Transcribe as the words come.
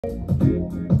Keep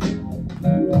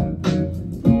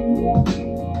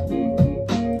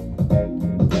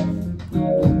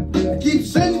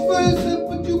searching for yourself,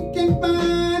 but you can't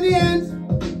find the answer.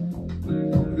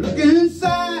 Looking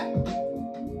inside,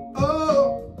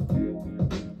 oh,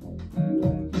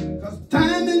 'cause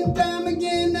time and time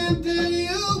again I tell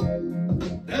you,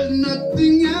 there's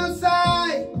nothing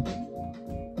outside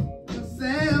the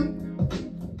Sam.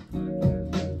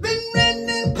 Been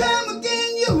written time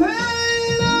again, you heard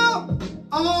it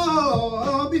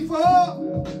all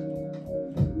before.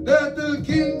 That the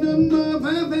kingdom of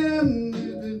heaven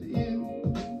is within.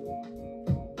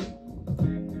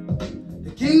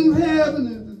 The kingdom of heaven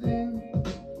is within.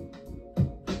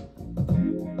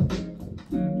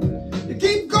 You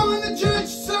keep going to church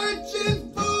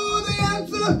searching for the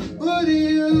answer, but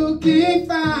you can't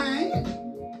find.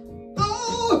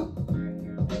 Oh,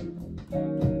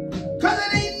 'cause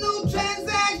it ain't no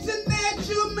transaction that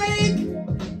you make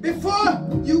before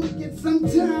you get some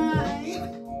time.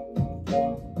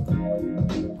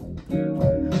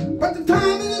 But the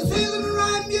time and the season of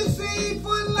rhyme, you see,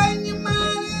 for enlightening your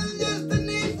mind is just the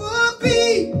need for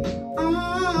peace.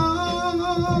 Oh,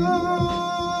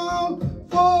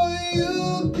 for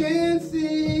you can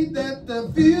see that the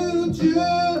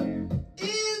future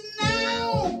is now.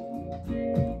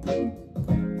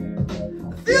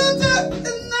 The future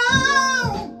is now.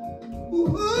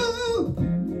 Ooh.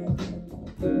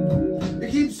 You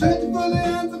keep searching for the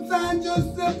answer inside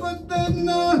yourself, but there's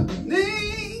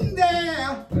nothing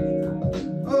there.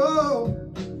 Oh,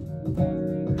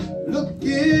 look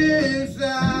inside,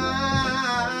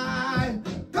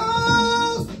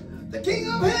 'cause the King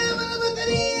of Heaven is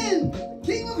within. The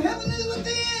King of Heaven is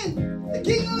within. The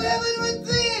King of Heaven is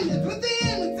within. It's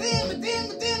within, within, within,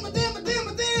 within, within, within,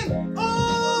 within. Oh,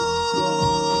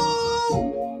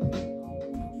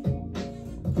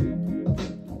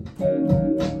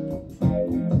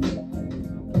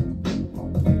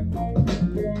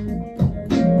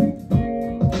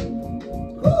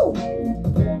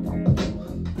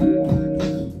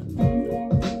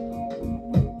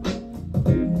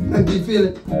 do you feel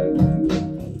it?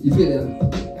 You feel it?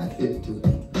 I feel it too.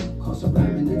 'Cause I'm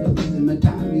rhyming in the reason, my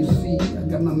time you see. I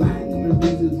got my mind and my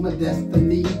reasons, my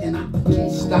destiny, and I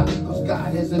can't stop 'cause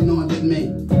God has anointed me.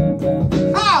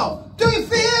 How? Do you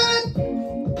feel it?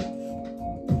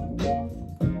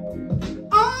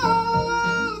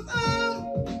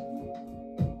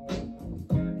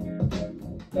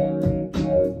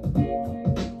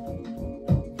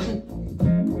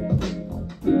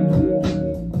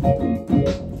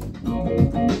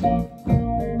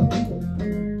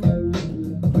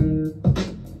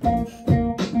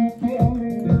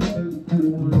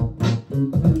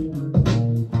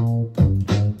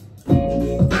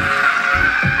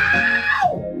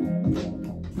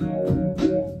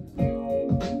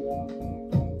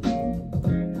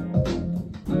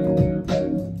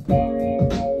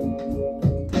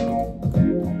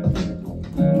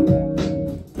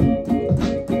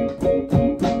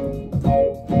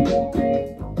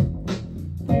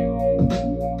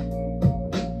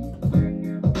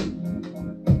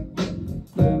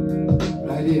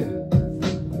 Right here.